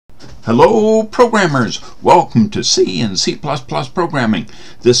Hello programmers! Welcome to C and C++ programming.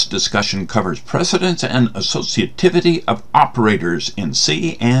 This discussion covers precedence and associativity of operators in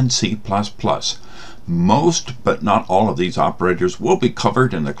C and C++. Most, but not all of these operators will be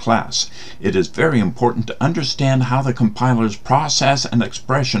covered in the class. It is very important to understand how the compilers process an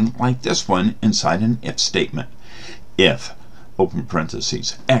expression like this one inside an if statement. If, open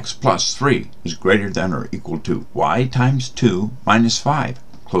parentheses, x plus 3 is greater than or equal to y times 2 minus 5,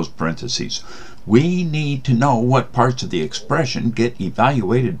 close parentheses. We need to know what parts of the expression get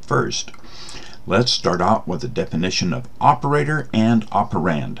evaluated first. Let's start out with a definition of operator and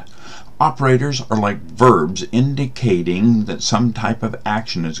operand. Operators are like verbs indicating that some type of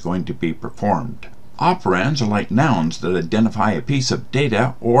action is going to be performed. Operands are like nouns that identify a piece of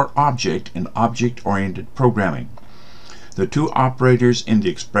data or object in object-oriented programming. The two operators in the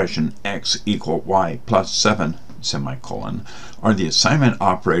expression x equal y plus 7 semicolon are the assignment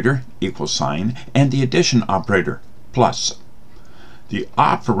operator equal sign and the addition operator plus. The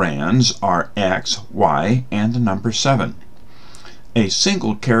operands are x, y, and the number 7. A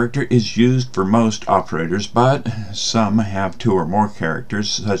single character is used for most operators, but some have two or more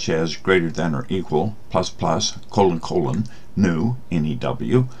characters, such as greater than or equal, plus plus, colon colon, new,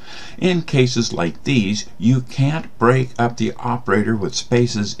 new. In cases like these, you can't break up the operator with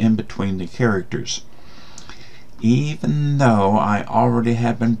spaces in between the characters. Even though I already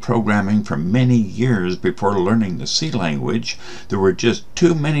had been programming for many years before learning the C language, there were just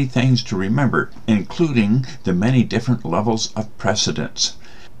too many things to remember, including the many different levels of precedence.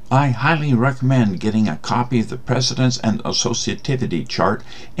 I highly recommend getting a copy of the Precedence and Associativity chart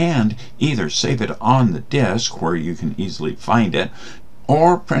and either save it on the disk where you can easily find it,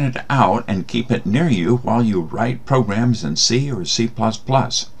 or print it out and keep it near you while you write programs in C or C++.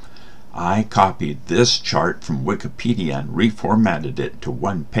 I copied this chart from Wikipedia and reformatted it to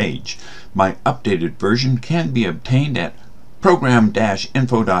one page. My updated version can be obtained at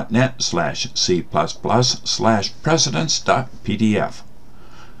program-info.net/C++/precedence.pdf.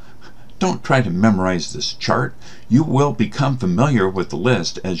 Don't try to memorize this chart. You will become familiar with the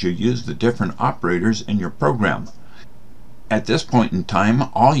list as you use the different operators in your program. At this point in time,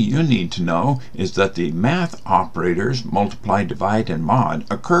 all you need to know is that the math operators multiply, divide, and mod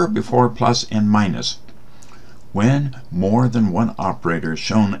occur before plus and minus. When more than one operator is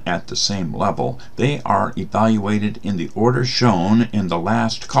shown at the same level, they are evaluated in the order shown in the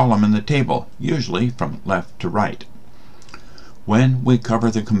last column in the table, usually from left to right. When we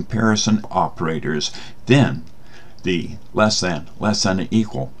cover the comparison operators, then the less than or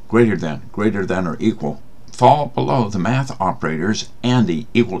equal, greater than or equal, fall below the math operators, and the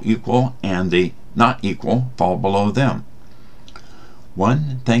equal and the not equal fall below them.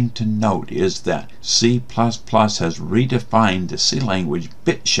 One thing to note is that C++ has redefined the C language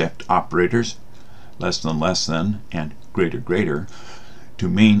bit shift operators, less than, and greater, to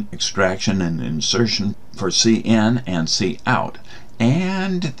mean extraction and insertion for C in and C out,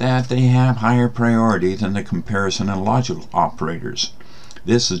 and that they have higher priority than the comparison and logical operators.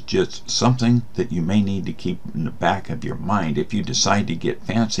 This is just something that you may need to keep in the back of your mind if you decide to get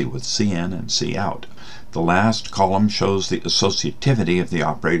fancy with C in and C out. The last column shows the associativity of the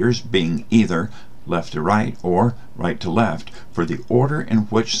operators being either left to right or right to left for the order in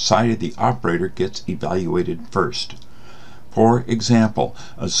which side of the operator gets evaluated first. For example,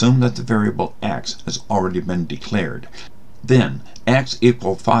 assume that the variable x has already been declared. Then x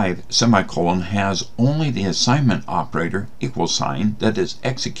equal 5 semicolon has only the assignment operator equal sign that is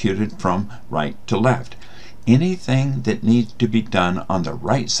executed from right to left. Anything that needs to be done on the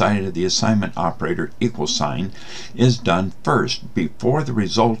right side of the assignment operator equal sign is done first before the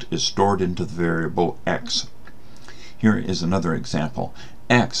result is stored into the variable x. Here is another example.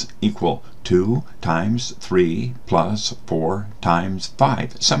 X equal 2 times 3 plus 4 times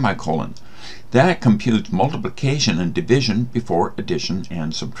 5 semicolon. That computes multiplication and division before addition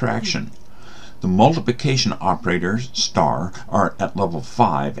and subtraction. The multiplication operators star are at level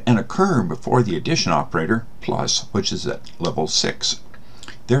 5 and occur before the addition operator plus, which is at level 6.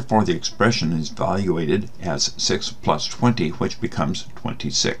 Therefore, the expression is evaluated as 6 plus 20, which becomes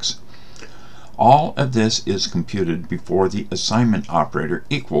 26. All of this is computed before the assignment operator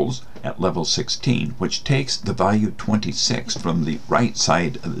equals at level 16, which takes the value 26 from the right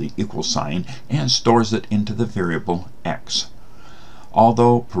side of the equal sign and stores it into the variable x.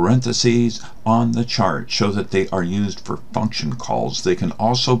 Although parentheses on the chart show that they are used for function calls, they can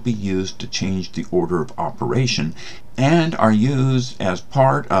also be used to change the order of operation and are used as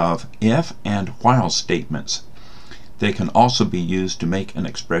part of if and while statements. They can also be used to make an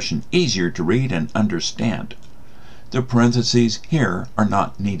expression easier to read and understand. The parentheses here are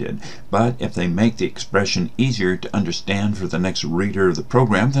not needed, but if they make the expression easier to understand for the next reader of the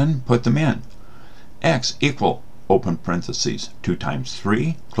program, then put them in. X equal, open parentheses, 2 times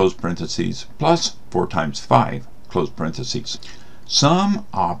 3, close parentheses, plus 4 times 5, close parentheses. Some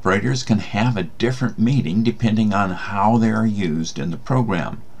operators can have a different meaning depending on how they are used in the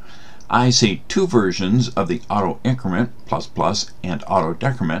program. I see two versions of the auto increment, plus plus, and auto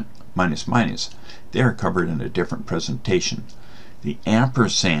decrement, minus minus. They are covered in a different presentation. The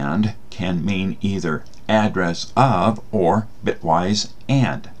ampersand can mean either address of or bitwise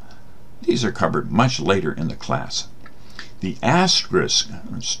and. These are covered much later in the class. The asterisk,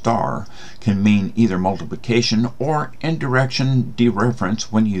 or star, can mean either multiplication or indirection dereference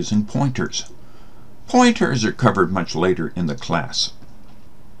when using pointers. Pointers are covered much later in the class.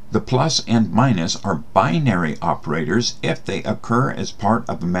 The plus and minus are binary operators if they occur as part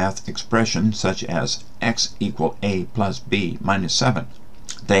of a math expression such as x equal a plus b minus 7.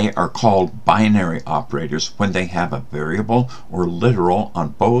 They are called binary operators when they have a variable or literal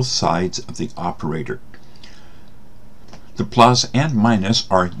on both sides of the operator. The plus and minus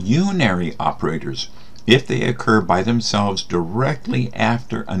are unary operators if they occur by themselves directly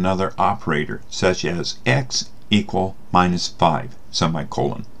after another operator, such as x equal minus 5,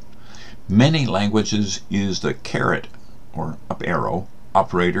 semicolon. Many languages use the caret, or up arrow,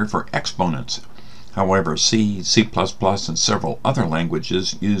 operator for exponents. However, C, C++, and several other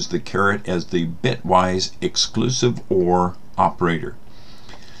languages use the caret as the bitwise exclusive OR operator.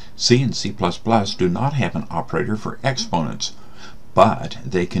 C and C++ do not have an operator for exponents, but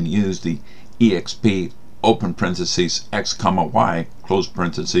they can use the exp open parentheses x comma y close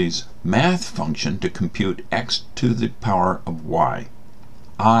parentheses math function to compute x to the power of y.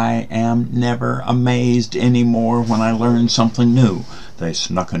 I am never amazed anymore when I learn something new. They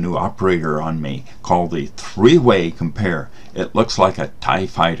snuck a new operator on me called the three-way compare. It looks like a TIE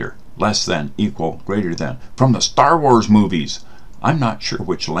fighter, less than, equal, greater than, from the Star Wars movies. I'm not sure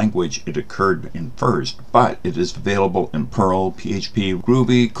which language it occurred in first, but it is available in Perl, PHP,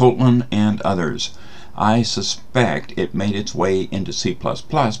 Ruby, Kotlin, and others. I suspect it made its way into C++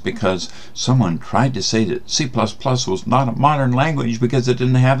 because someone tried to say that C++ was not a modern language because it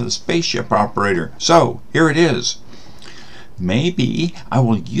didn't have the spaceship operator. So, here it is. Maybe I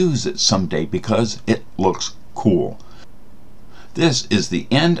will use it someday because it looks cool. This is the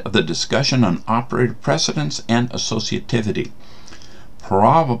end of the discussion on operator precedence and associativity.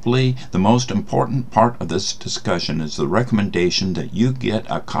 Probably the most important part of this discussion is the recommendation that you get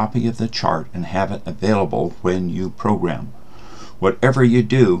a copy of the chart and have it available when you program. Whatever you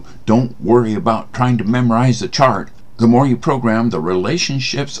do, don't worry about trying to memorize the chart. The more you program, the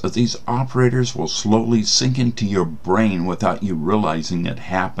relationships of these operators will slowly sink into your brain without you realizing it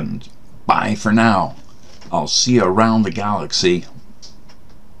happened. Bye for now. I'll see you around the galaxy.